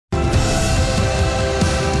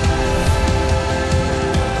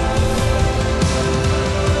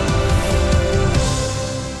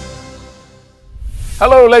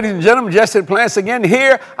Hello, ladies and gentlemen. Justin Plants again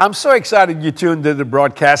here. I'm so excited you tuned to the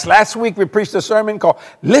broadcast. Last week we preached a sermon called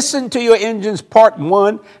Listen to Your Engines, Part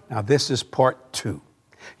 1. Now this is Part 2.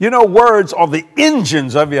 You know, words are the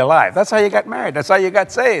engines of your life. That's how you got married. That's how you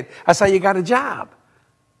got saved. That's how you got a job.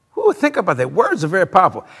 Who would think about that? Words are very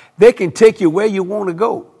powerful. They can take you where you want to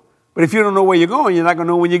go. But if you don't know where you're going, you're not going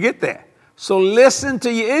to know when you get there. So listen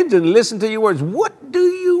to your engine. Listen to your words. What do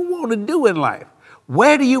you want to do in life?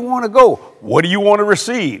 Where do you want to go? What do you want to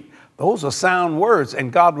receive? Those are sound words, and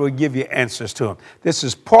God will give you answers to them. This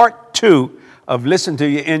is Part 2 of Listen to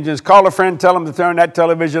Your Engines. Call a friend, tell them to turn that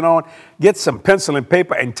television on, get some pencil and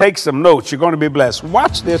paper, and take some notes. You're going to be blessed.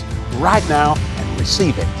 Watch this right now and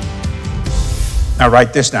receive it. Now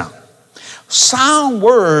write this down. Sound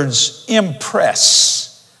words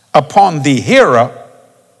impress upon the hearer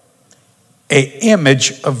an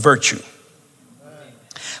image of virtue.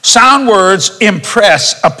 Sound words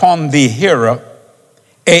impress upon the hearer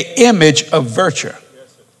an image of virtue,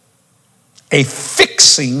 a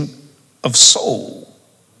fixing of soul,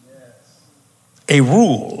 a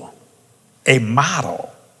rule, a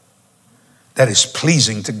model that is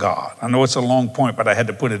pleasing to God. I know it's a long point, but I had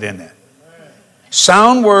to put it in there.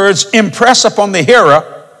 Sound words impress upon the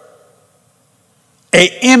hearer an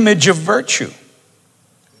image of virtue,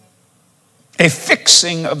 a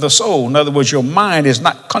fixing of the soul. In other words, your mind is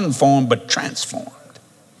not conformed but transformed.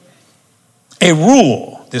 A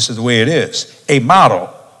rule, this is the way it is. A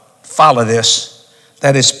model, follow this,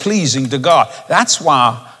 that is pleasing to God. That's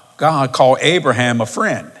why God called Abraham a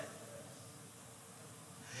friend.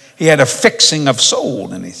 He had a fixing of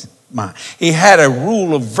soul in his mind. He had a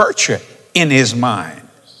rule of virtue in his mind.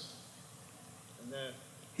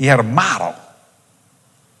 He had a model.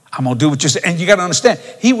 I'm going to do what you say. And you got to understand,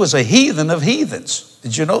 he was a heathen of heathens.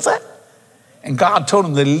 Did you know that? And God told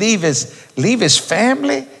him to leave his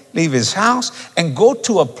family, leave his house, and go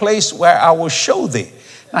to a place where I will show thee.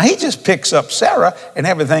 Now, he just picks up Sarah and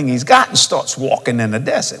everything he's got and starts walking in the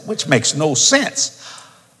desert, which makes no sense.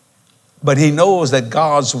 But he knows that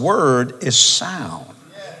God's word is sound.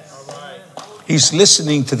 He's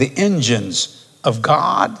listening to the engines of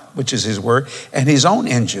God, which is his word, and his own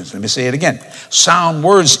engines. Let me say it again. Sound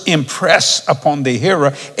words impress upon the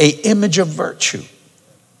hearer an image of virtue,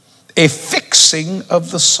 a fixing of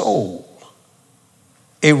the soul,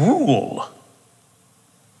 a rule,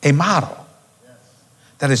 a model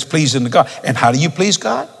that is pleasing to God. And how do you please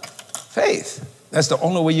God? Faith. That's the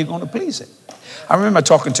only way you're going to please it. I remember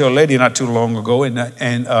talking to a lady not too long ago,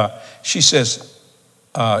 and she says,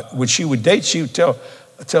 when she would date, she would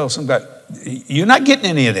tell some guy, you're not getting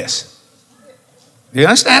any of this. Do you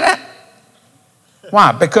understand that?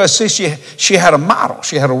 Why? Because see, she had a model.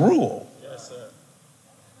 She had a rule. Yes, sir.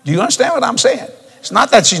 Do you understand what I'm saying? It's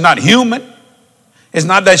not that she's not human. It's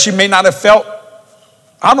not that she may not have felt,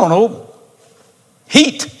 I don't know,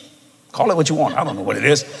 heat. Call it what you want. I don't know what it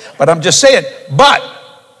is. But I'm just saying, but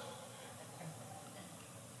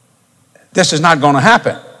this is not going to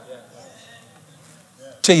happen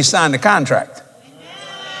till you sign the contract.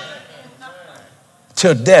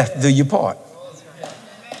 Till death do you part.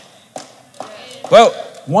 Well,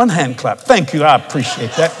 one hand clap. Thank you. I appreciate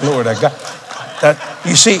that. Glory to God. That,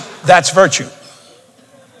 you see, that's virtue.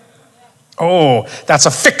 Oh, that's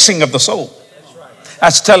a fixing of the soul.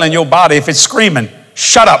 That's telling your body, if it's screaming,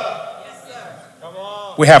 shut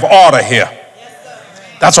up. We have order here.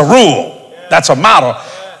 That's a rule. That's a model.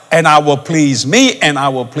 And I will please me and I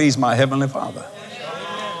will please my heavenly Father.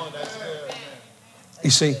 You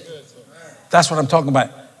see? That's what I'm talking about.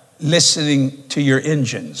 Listening to your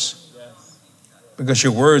engines. Because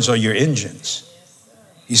your words are your engines.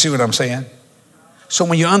 You see what I'm saying? So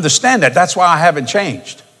when you understand that, that's why I haven't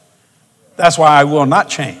changed. That's why I will not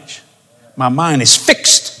change. My mind is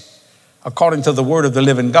fixed according to the word of the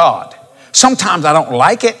living God. Sometimes I don't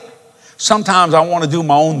like it. Sometimes I want to do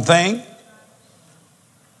my own thing.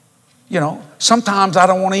 You know, sometimes I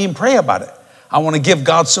don't want to even pray about it. I want to give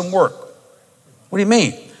God some work. What do you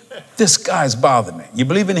mean? This guy's bothering me. You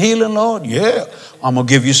believe in healing, Lord? Yeah. I'm going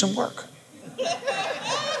to give you some work.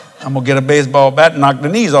 I'm going to get a baseball bat and knock the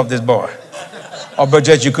knees off this boy. Oh, but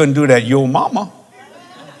just you couldn't do that. Your mama.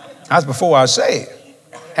 That's before I was saved.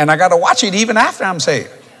 And I got to watch it even after I'm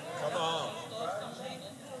saved.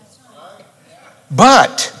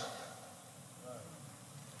 But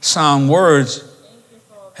sound words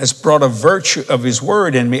has brought a virtue of his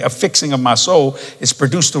word in me, a fixing of my soul. It's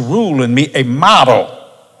produced a rule in me, a model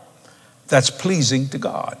that's pleasing to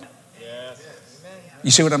God.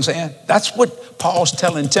 You see what I'm saying? That's what Paul's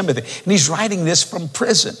telling Timothy. And he's writing this from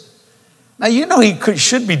prison. Now, you know he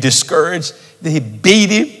should be discouraged. They beat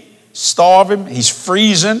him, starve him. He's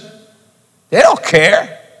freezing. They don't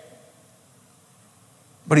care.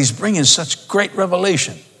 But he's bringing such great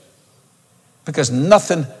revelation because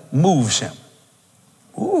nothing moves him.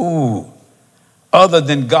 Ooh. Other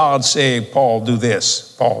than God saying, Paul, do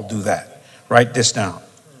this, Paul, do that. Write this down.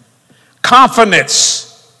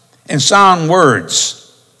 Confidence in sound words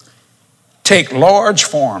take large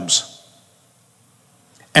forms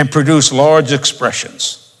and produce large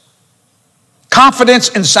expressions. Confidence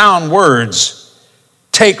in sound words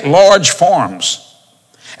take large forms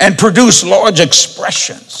and produce large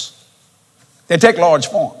expressions. They take large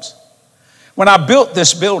forms. When I built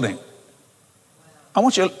this building, I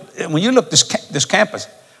want you, when you look this campus,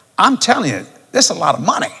 I'm telling you, there's a lot of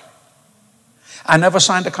money. I never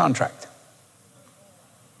signed a contract.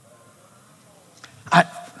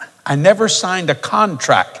 I never signed a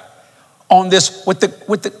contract on this with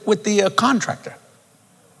the contractor.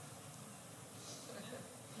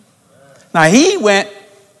 Now he went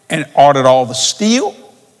and ordered all the steel,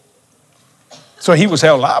 so he was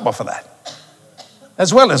held liable for that,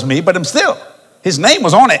 as well as me. But his name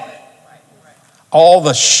was on it. All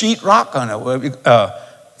the sheetrock on it,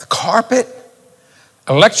 the carpet,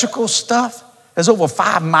 electrical stuff. There's over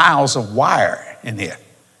 5 miles of wire in here.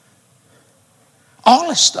 All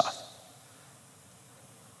this stuff.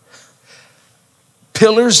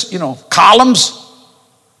 Pillars, columns,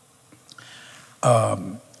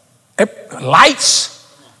 lights,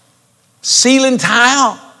 ceiling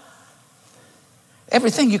tile,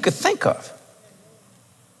 everything you could think of.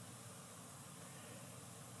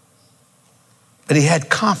 But he had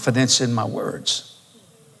confidence in my words.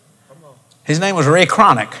 His name was Ray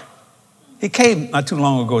Cronick. He came not too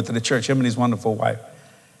long ago to the church, him and his wonderful wife.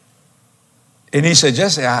 And he said,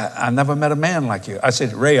 Jesse, I never met a man like you. I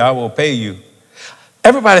said, Ray, I will pay you.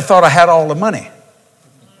 Everybody thought I had all the money.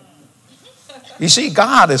 You see,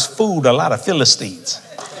 God has fooled a lot of Philistines.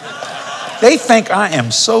 They think I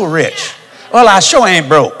am so rich. Well, I sure ain't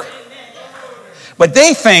broke. But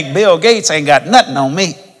they think Bill Gates ain't got nothing on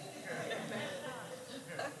me.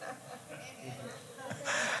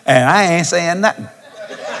 And I ain't saying nothing.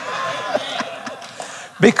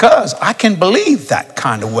 Because I can believe that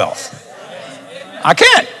kind of wealth. I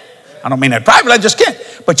can't. I don't mean that privately, I just can't.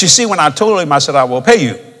 But you see, when I told him, I said, I will pay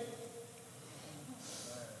you.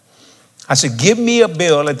 I said, give me a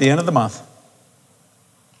bill at the end of the month.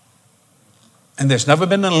 And there's never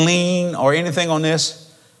been a lien or anything on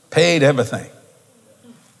this. Paid everything.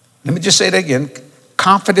 Let me just say that again.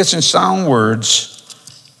 Confidence in sound words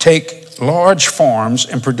take large forms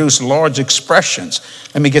and produce large expressions.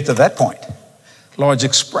 Let me get to that point. Large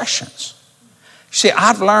expressions. See,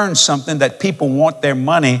 I've learned something that people want their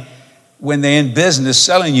money when they're in business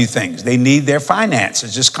selling you things. They need their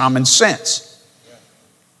finances, just common sense.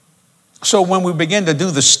 So when we begin to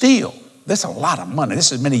do the steel, there's a lot of money.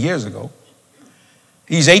 This is many years ago.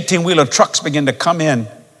 These 18-wheeler trucks begin to come in.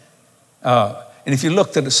 And if you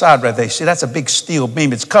look to the side right there, see, that's a big steel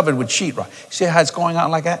beam. It's covered with sheetrock. See how it's going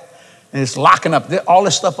out like that? And it's locking up. All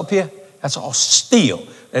this stuff up here, that's all steel.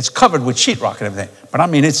 It's covered with sheetrock and everything. But I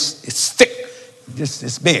mean, it's thick.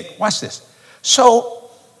 It's big. Watch this. So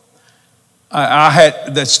I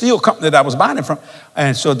had the steel company that I was buying it from.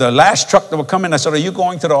 And so the last truck that would come in, I said, are you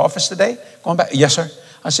going to the office today? Going back? Yes, sir.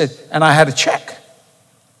 I said, and I had a check.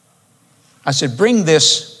 I said, bring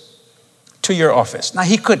this to your office. Now,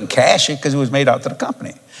 he couldn't cash it because it was made out to the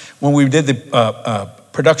company. When we did the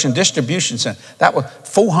production distribution center, that was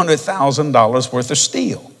 $400,000 worth of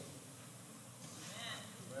steel.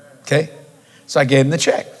 Okay? So I gave him the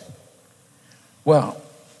check. Well,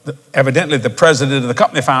 evidently the president of the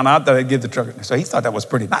company found out that I'd give the truck. So he thought that was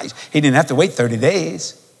pretty nice. He didn't have to wait 30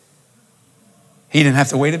 days. He didn't have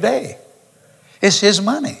to wait a day. It's his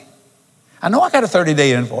money. I know I got a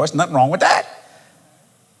 30-day invoice, nothing wrong with that.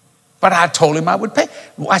 But I told him I would pay.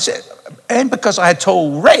 I said, and because I had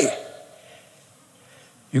told Ray,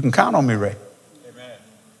 you can count on me, Ray. Amen.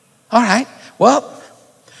 All right. Well,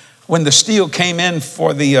 when the steel came in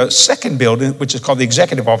for the second building, which is called the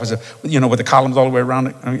executive office, with the columns all the way around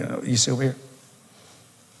it, you see over here?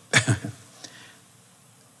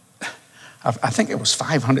 I think it was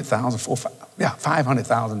 $500,000,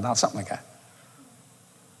 $500,000, something like that.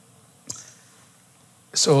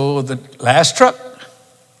 So the last truck,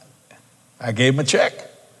 I gave him a check,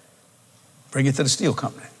 bring it to the steel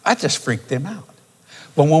company. I just freaked them out.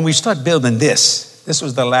 But when we start building this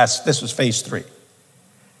was phase 3.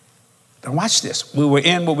 Now watch this. We were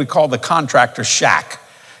in what we call the contractor shack.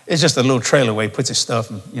 It's just a little trailer where he puts his stuff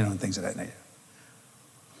and, and things of that nature.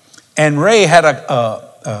 And Ray had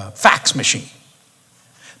a fax machine.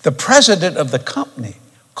 The president of the company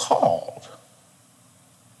called.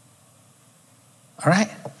 All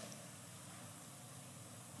right?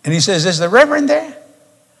 And he says, is the Reverend there?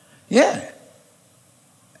 Yeah.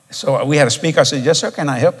 So we had to speak. I said, yes, sir, can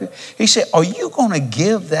I help you? He said, are you going to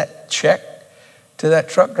give that check to that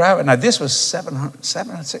truck driver? Now, this was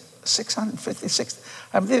 650,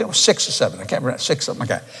 I believe it was 6 or 7. I can't remember, 6, something like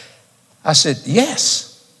that. I said, yes.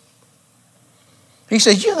 He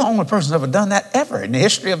said, you're the only person who's ever done that ever in the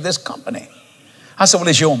history of this company. I said, well,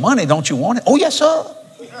 it's your money. Don't you want it? Oh, yes, sir.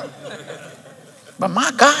 But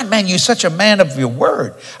my God, man, you're such a man of your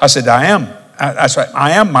word. I said, I am. That's right.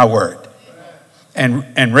 I am my word.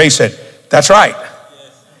 And Ray said, that's right.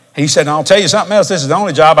 He said, I'll tell you something else. This is the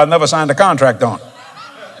only job I've never signed a contract on.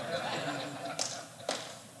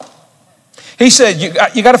 He said,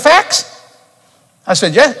 you got a fax? I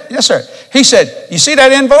said, yes, sir. He said, you see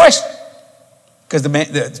that invoice? Because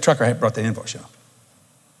the trucker had brought the invoice,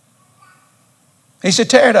 He said,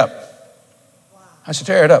 tear it up. I said,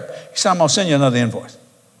 tear it up. He said, I'm going to send you another invoice.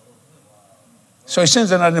 So he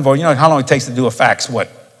sends another invoice. You know how long it takes to do a fax? What?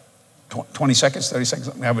 20 seconds, 30 seconds?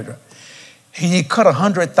 Something. He cut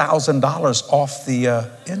 $100,000 off the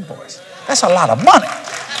invoice. That's a lot of money.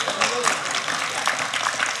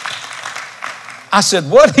 I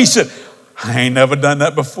said, what? He said, I ain't never done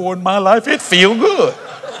that before in my life. It feel good.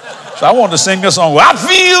 So I wanted to sing this song. I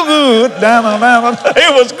feel good.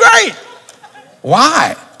 It was great.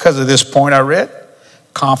 Why? Because of this point I read.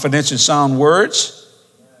 Confidence in sound words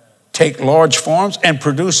take large forms and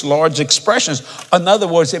produce large expressions. In other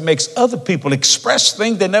words, it makes other people express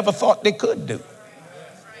things they never thought they could do.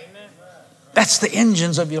 That's the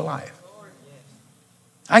engines of your life.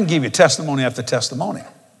 I can give you testimony after testimony.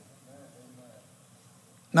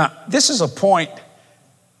 Now, this is a point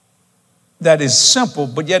that is simple,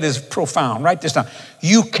 but yet is profound. Write this down.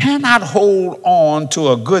 You cannot hold on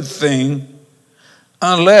to a good thing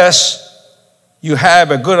unless you have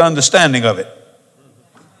a good understanding of it.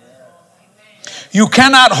 You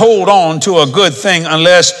cannot hold on to a good thing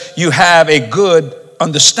unless you have a good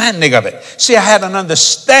understanding of it. See, I had an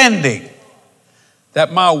understanding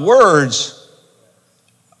that my words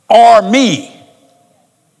are me.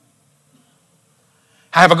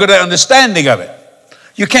 I have a good understanding of it.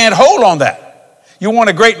 You can't hold on that. You want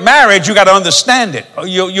a great marriage, you got to understand it.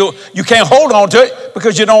 You can't hold on to it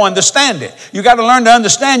because you don't understand it. You got to learn to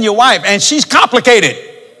understand your wife, and she's complicated.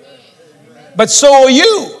 But so are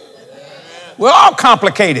you. We're all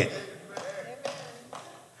complicated.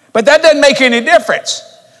 But that doesn't make any difference.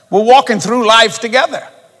 We're walking through life together.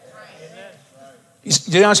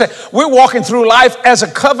 You know what I'm saying? We're walking through life as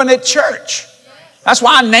a covenant church. That's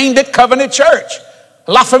why I named it Covenant Church.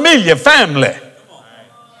 La Familia, family.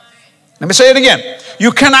 Let me say it again.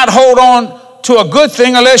 You cannot hold on to a good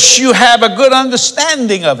thing unless you have a good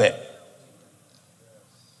understanding of it.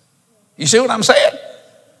 You see what I'm saying?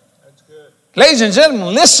 That's good. Ladies and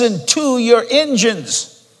gentlemen, listen to your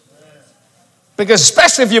engines. Because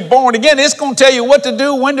especially if you're born again, it's going to tell you what to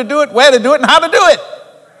do, when to do it, where to do it, and how to do it.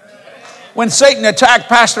 When Satan attacked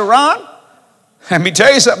Pastor Ron, let me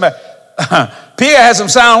tell you something. Pia has some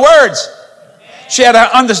sound words. She had an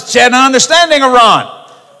understanding of Ron.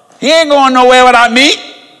 He ain't going nowhere without me.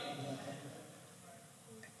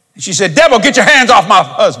 She said, devil, get your hands off my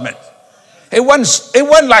husband. It wasn't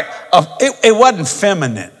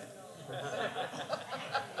feminine.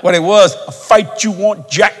 What it was, a fight you want,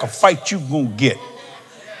 Jack, a fight you gonna get.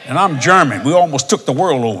 And I'm German. We almost took the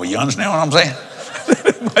world over. You understand what I'm saying?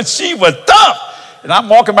 But she was tough. And I'm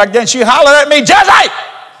walking back there and she hollered at me, Jesse!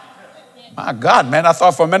 My God, man, I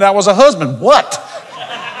thought for a minute I was a husband. What?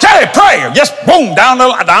 Jesse, pray. Just boom, down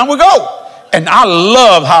we go. And I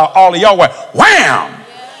love how all of y'all went, wham!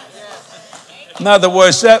 In other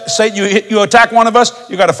words, say you attack one of us,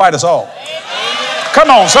 you got to fight us all. Come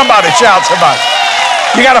on, somebody shout somebody.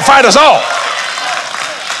 You got to fight us all.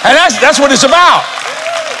 And that's what it's about.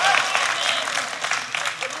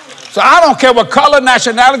 So I don't care what color,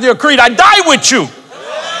 nationality, or creed. I die with you.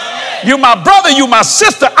 You my brother, you my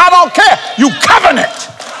sister. I don't care. You covenant.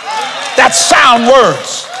 That's sound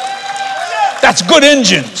words. That's good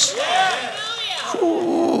engines.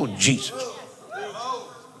 Ooh, Jesus.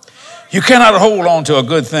 You cannot hold on to a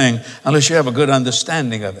good thing unless you have a good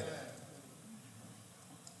understanding of it.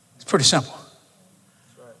 It's pretty simple.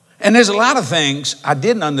 And there's a lot of things I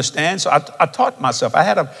didn't understand, so I taught myself. I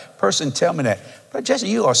had a person tell me that. But Jesse,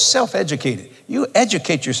 you are self-educated. You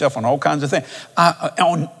educate yourself on all kinds of things.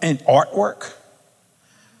 In artwork,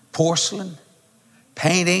 porcelain,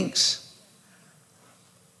 paintings,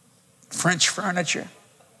 French furniture,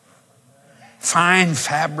 fine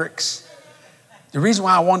fabrics. The reason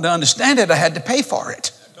why I wanted to understand it, I had to pay for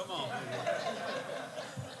it.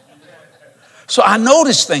 So I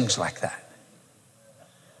noticed things like that.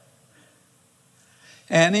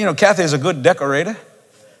 And, Kathy is a good decorator.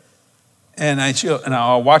 And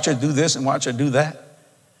I'll watch her do this and watch her do that.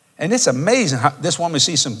 And it's amazing how this woman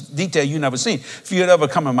sees some detail you never seen. If you'd ever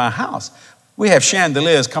come in my house, we have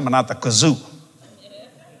chandeliers coming out the kazoo.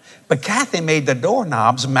 But Kathy made the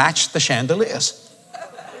doorknobs match the chandeliers.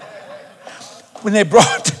 When they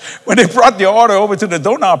brought the order over to the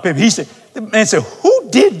doorknob people, the man said, "Who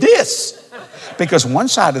did this?" Because one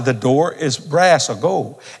side of the door is brass or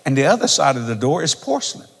gold, and the other side of the door is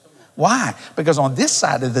porcelain. Why? Because on this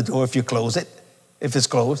side of the door, if it's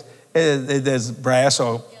closed, there's brass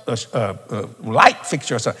or light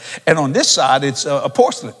fixture or something. And on this side, it's a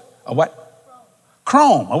porcelain. A what?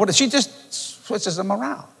 Chrome. Or what? She just switches them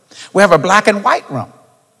around. We have a black and white room.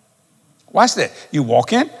 Watch that. You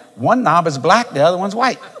walk in, one knob is black, the other one's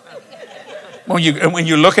white. When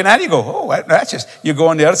you're looking at it, you go, "Oh, that's just," you go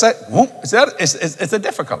on the other side, whoop, it's a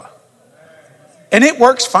different color. And it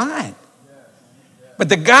works fine. But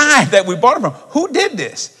the guy that we bought it from, who did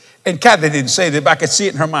this? And Kathy didn't say that, but I could see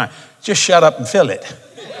it in her mind. Just shut up and fill it.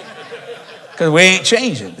 Because we ain't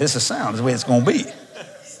changing. This is sound. This is the way it's going to be.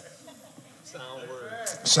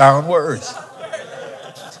 Sound words.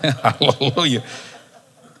 Hallelujah.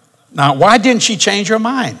 Now, why didn't she change her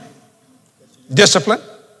mind? Discipline.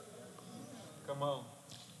 Come on.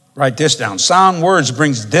 Write this down. Sound words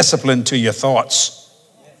brings discipline to your thoughts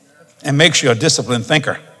and makes you a disciplined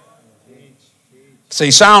thinker. See,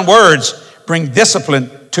 sound words bring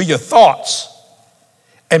discipline to your thoughts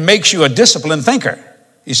and makes you a disciplined thinker.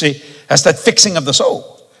 You see, that's that fixing of the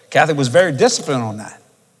soul. Kathy was very disciplined on that.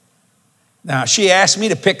 Now, she asked me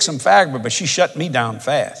to pick some fabric, but she shut me down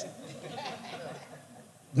fast.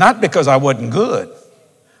 Not because I wasn't good.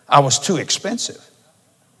 I was too expensive.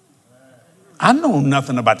 I know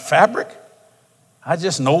nothing about fabric. I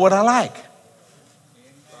just know what I like.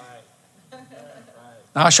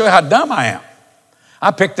 Now, I'll show you how dumb I am. I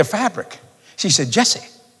picked the fabric. She said, "Jesse,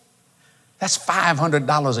 that's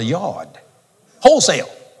 $500 a yard. Wholesale."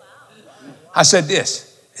 I said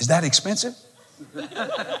this, "Is that expensive?"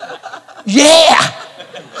 "Yeah."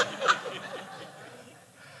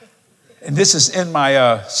 And this is in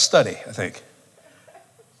my study, I think.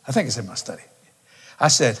 I think it's in my study. I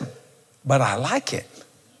said, "But I like it."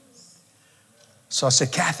 So I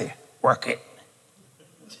said, "Kathy, work it.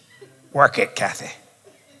 Work it, Kathy.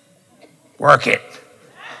 Work it.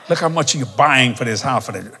 Look how much you're buying for this house.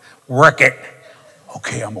 Work it."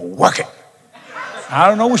 "Okay, I'm going to work it." I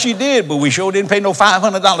don't know what she did, but we sure didn't pay no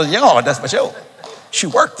 $500 a yard. That's for sure. She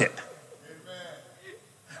worked it.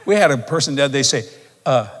 We had a person the other day say,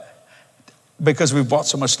 because we bought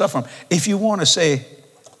so much stuff from them, if you want to say,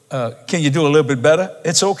 "Can you do a little bit better?"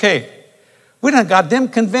 It's okay. We done got them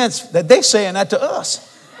convinced that they're saying that to us.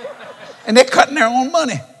 And they're cutting their own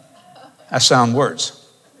money. That's sound words.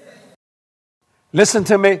 Listen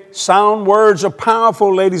to me. Sound words are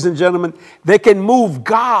powerful, ladies and gentlemen. They can move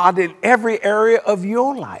God in every area of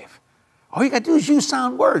your life. All you got to do is use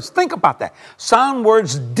sound words. Think about that. Sound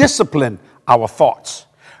words discipline our thoughts.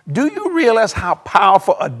 Do you realize how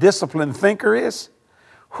powerful a disciplined thinker is?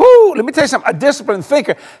 Let me tell you something. A disciplined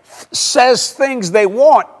thinker says things they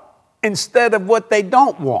want instead of what they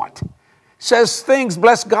don't want. Says things,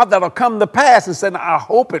 bless God, that'll come to pass instead of, "I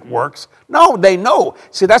hope it works." No, they know.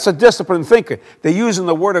 See, that's a disciplined thinker. They're using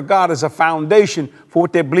the Word of God as a foundation for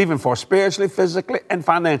what they're believing for, spiritually, physically, and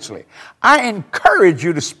financially. I encourage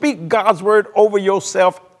you to speak God's Word over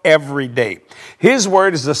yourself every day. His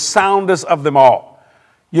Word is the soundest of them all.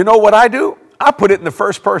 You know what I do? I put it in the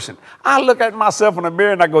first person. I look at myself in the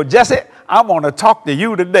mirror and I go, "Jesse, I want to talk to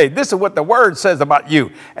you today. This is what the Word says about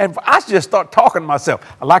you." And I just start talking to myself.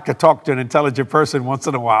 I like to talk to an intelligent person once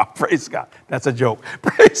in a while. Praise God. That's a joke.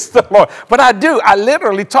 Praise the Lord. But I do. I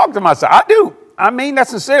literally talk to myself. I do. I mean that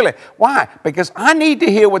sincerely. Why? Because I need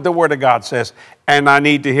to hear what the Word of God says, and I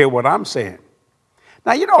need to hear what I'm saying.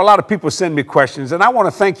 Now, you know, a lot of people send me questions, and I want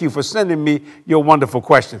to thank you for sending me your wonderful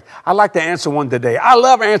questions. I'd like to answer one today. I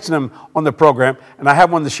love answering them on the program, and I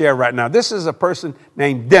have one to share right now. This is a person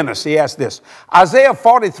named Dennis. He asked this. Isaiah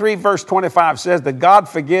 43, verse 25 says that God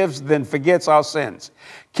forgives, then forgets our sins.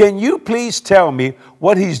 Can you please tell me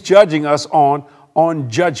what he's judging us on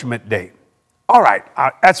Judgment Day? All right,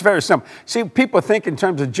 that's very simple. See, people think in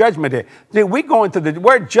terms of Judgment Day. Then we go into the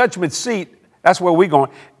word judgment seat. That's where we're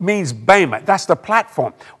going. Means Bema. That's the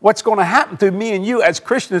platform. What's going to happen to me and you as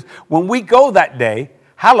Christians when we go that day,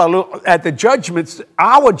 hallelujah, at the judgments,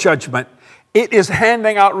 our judgment, it is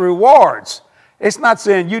handing out rewards. It's not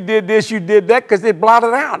saying you did this, you did that, because they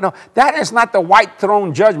blotted out. No, that is not the white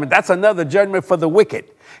throne judgment. That's another judgment for the wicked.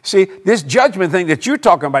 See, this judgment thing that you're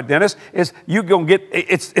talking about, Dennis, is you're going to get,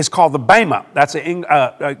 it's called the Bema. That's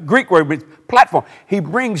a Greek word, platform. He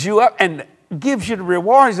brings you up and gives you the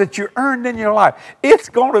rewards that you earned in your life. It's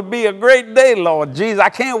going to be a great day, Lord Jesus. I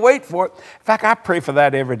can't wait for it. In fact, I pray for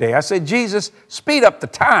that every day. I say, Jesus, speed up the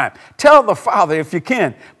time. Tell the Father, if you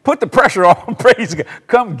can, put the pressure on. Praise God.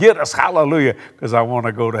 Come get us. Hallelujah. Because I want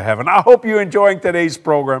to go to heaven. I hope you're enjoying today's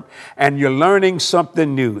program and you're learning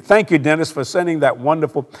something new. Thank you, Dennis, for sending that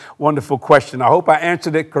wonderful, wonderful question. I hope I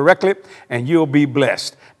answered it correctly and you'll be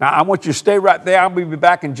blessed. Now, I want you to stay right there. I'll be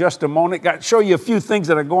back in just a moment. Got to show you a few things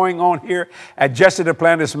that are going on here at Jesse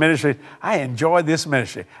Duplantis Ministry. I enjoy this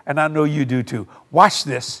ministry, and I know you do too. Watch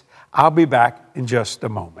this. I'll be back in just a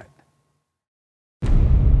moment.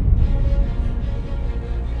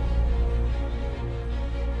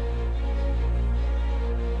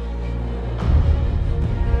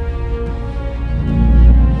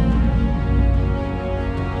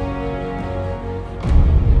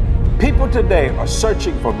 People today are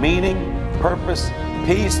searching for meaning, purpose,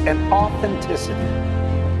 peace, and authenticity.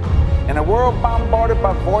 In a world bombarded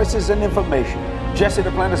by voices and information, Jesse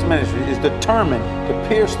Duplantis Ministry is determined to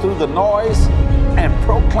pierce through the noise and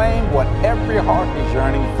proclaim what every heart is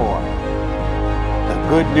yearning for: the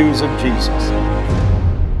good news of Jesus.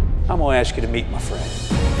 I'm going to ask you to meet my friend.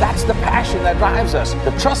 That's the passion that drives us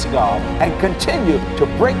to trust God and continue to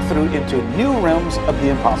break through into new realms of the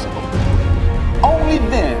impossible. Only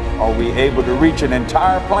then are we able to reach an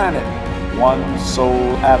entire planet, one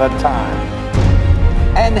soul at a time,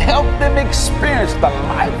 and help them experience the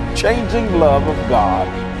life-changing love of God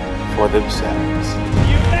for themselves.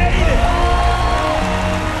 You made it!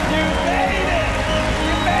 You made it!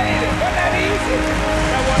 You made it! Wasn't that easy?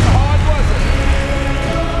 That wasn't hard, was it?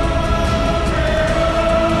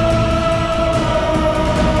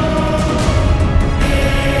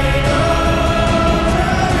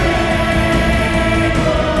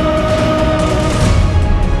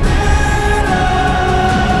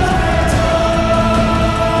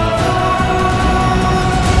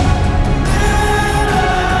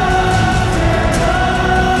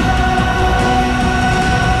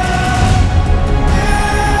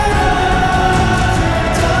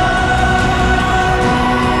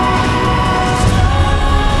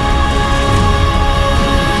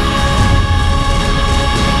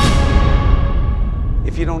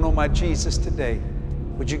 My Jesus today,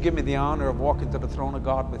 would you give me the honor of walking to the throne of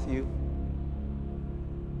God with you?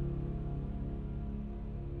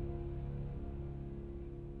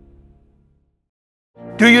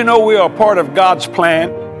 Do you know we are part of God's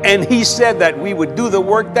plan? And He said that we would do the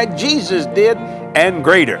work that Jesus did and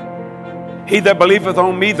greater. He that believeth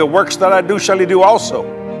on me, the works that I do shall he do also.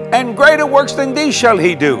 And greater works than these shall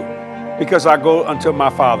he do, because I go unto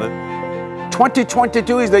my Father.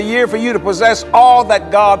 2022 is the year for you to possess all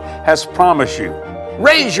that God has promised you.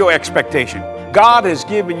 Raise your expectation. God has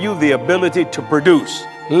given you the ability to produce.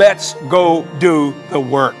 Let's go do the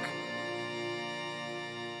work.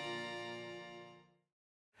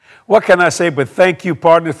 What can I say but thank you,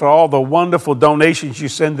 partners, for all the wonderful donations you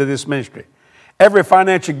send to this ministry. Every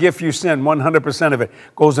financial gift you send, 100% of it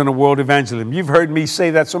goes into world evangelism. You've heard me say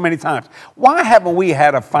that so many times. Why haven't we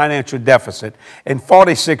had a financial deficit in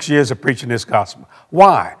 46 years of preaching this gospel?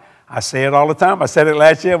 Why? I say it all the time. I said it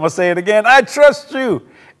last year. I'm going to say it again. I trust you,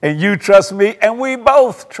 and you trust me, and we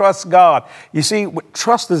both trust God. You see,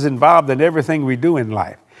 trust is involved in everything we do in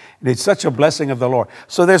life. And it's such a blessing of the Lord.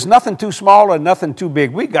 So there's nothing too small or nothing too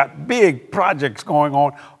big. We got big projects going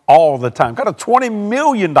on all the time. Got a $20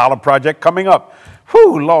 million project coming up.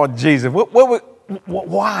 Whew, Lord Jesus.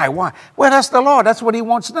 Why? Well, that's the Lord. That's what He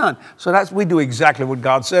wants done. So we do exactly what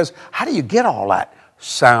God says. How do you get all that?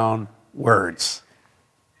 Sound words.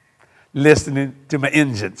 Listening to my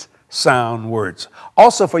engines. Sound words.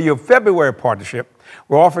 Also, for your February partnership,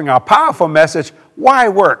 we're offering our powerful message, Why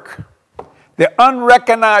Work? The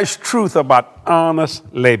unrecognized truth about honest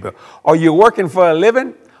labor. Are you working for a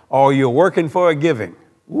living, or are you working for a giving?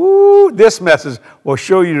 Woo, this message will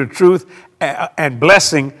show you the truth and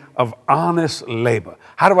blessing of honest labor.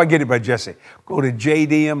 How do I get it, Brother Jesse? Go to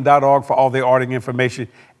jdm.org for all the ordering information,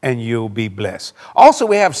 and you'll be blessed. Also,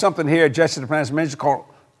 we have something here at Jesse Duplantis Ministry called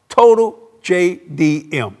Total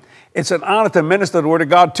JDM. It's an honor to minister the Word of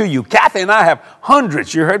God to you. Kathy and I have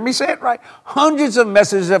hundreds, you heard me say it right, hundreds of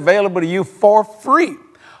messages available to you for free.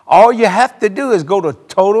 All you have to do is go to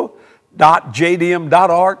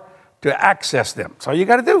total.jdm.org to access them. That's all you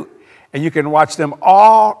got to do. And you can watch them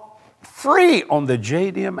all free on the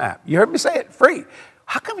JDM app. You heard me say it, free.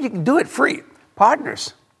 How come you can do it free?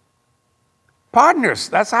 Partners, Partners,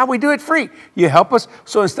 that's how we do it free. You help us.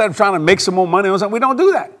 So instead of trying to make some more money or something, we don't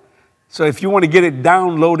do that. So if you want to get it,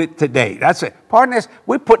 download it today. That's it. Partners,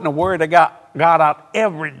 we're putting the word of God out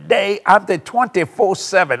every day, out there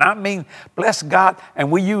 24/7. I mean, bless God.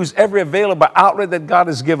 And we use every available outlet that God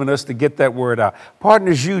has given us to get that word out.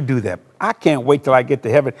 Partners, you do that. I can't wait till I get to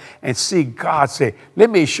heaven and see God say, let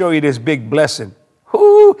me show you this big blessing.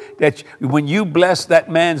 That when you bless that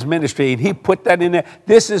man's ministry and he put that in there,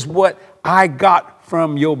 this is what I got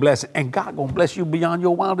from your blessing. And God gonna bless you beyond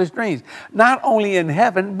your wildest dreams. Not only in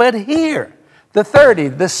heaven, but here. The 30,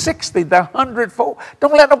 the 60, the 100-fold.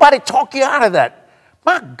 Don't let nobody talk you out of that.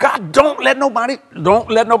 My God, don't let nobody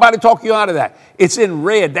talk you out of that. It's in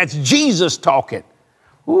red. That's Jesus talking.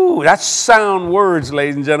 Ooh, that's sound words,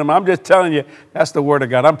 ladies and gentlemen. I'm just telling you, that's the word of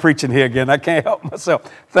God. I'm preaching here again. I can't help myself.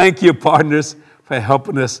 Thank you, partners, for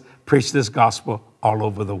helping us preach this gospel all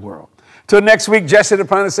over the world. Till next week, Jesse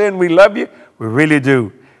Duplantis saying we love you. We really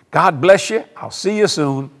do. God bless you. I'll see you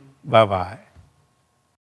soon. Bye-bye.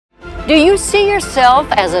 Do you see yourself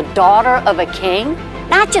as a daughter of a king?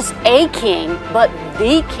 Not just a king, but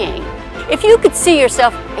the king. If you could see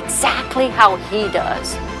yourself exactly how he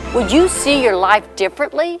does, would you see your life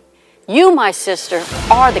differently? You, my sister,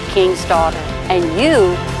 are the king's daughter, and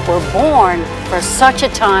you were born for such a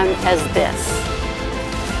time as this.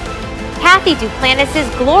 Kathy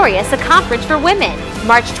Duplantis' Glorious, a conference for women,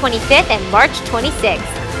 March 25th and March 26th.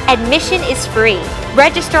 Admission is free.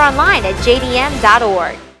 Register online at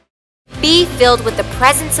jdm.org. Be filled with the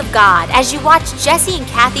presence of God as you watch Jesse and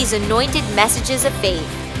Kathy's anointed messages of faith.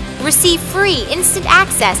 Receive free instant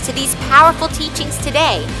access to these powerful teachings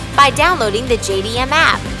today by downloading the JDM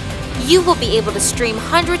app. You will be able to stream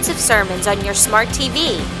hundreds of sermons on your smart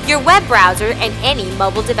TV, your web browser, and any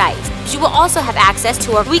mobile device. You will also have access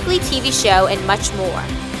to our weekly TV show and much more.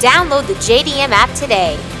 Download the JDM app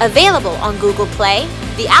today. Available on Google Play,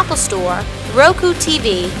 the Apple Store, Roku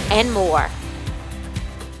TV, and more.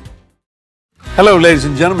 Hello, ladies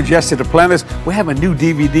and gentlemen. Jesse Duplantis. We have a new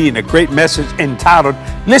DVD and a great message entitled,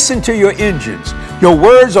 Listen to Your Engines. Your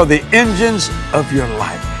words are the engines of your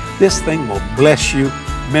life. This thing will bless you,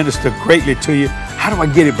 minister greatly to you. How do I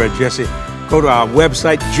get it, Brother Jesse? Go to our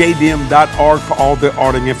website, jdm.org, for all the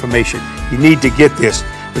ordering information. You need to get this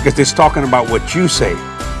because it's talking about what you say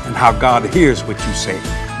and how God hears what you say.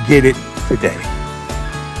 Get it today.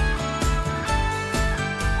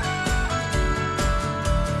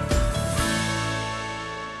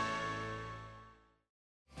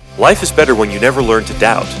 Life is better when you never learn to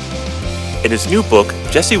doubt. In his new book,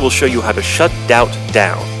 Jesse will show you how to shut doubt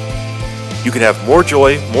down. You can have more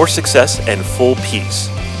joy, more success, and full peace.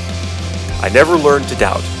 I Never Learned to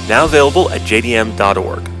Doubt, now available at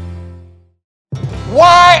jdm.org.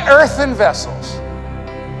 Why earthen vessels?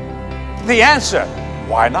 The answer,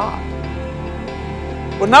 why not?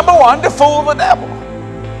 Well, number one, to fool the devil.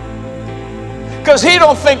 Because he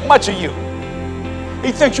don't think much of you.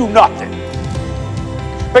 He thinks you nothing.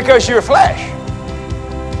 Because you're flesh.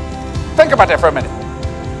 Think about that for a minute.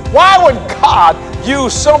 Why would God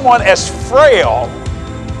use someone as frail,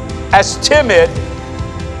 as timid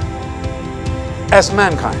as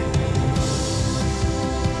mankind?